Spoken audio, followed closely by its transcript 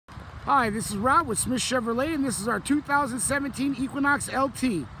Hi, this is Rob with Smith Chevrolet, and this is our 2017 Equinox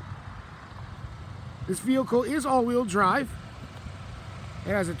LT. This vehicle is all-wheel drive. It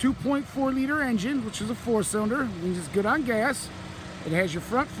has a 2.4 liter engine, which is a 4-cylinder, means it's good on gas. It has your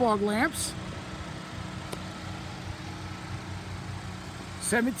front fog lamps,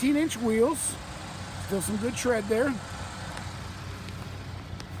 17-inch wheels, still some good tread there.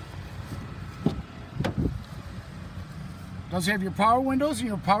 Does have your power windows and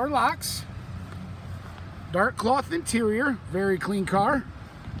your power locks. Dark cloth interior, very clean car.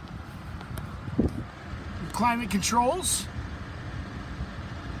 Climate controls.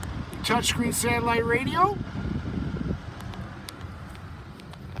 Touchscreen satellite radio.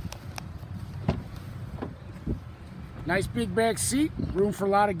 Nice big back seat, room for a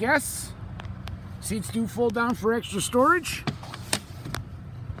lot of guests. Seats do fold down for extra storage.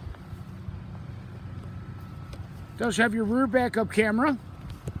 Does have your rear backup camera,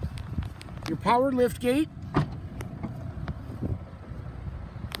 your power lift gate,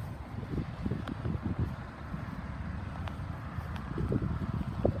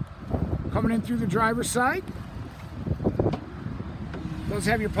 coming in through the driver's side. Does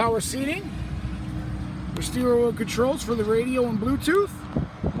have your power seating, your steering wheel controls for the radio and Bluetooth.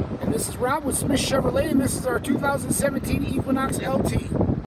 And this is Rob with Smith Chevrolet, and this is our 2017 Equinox LT.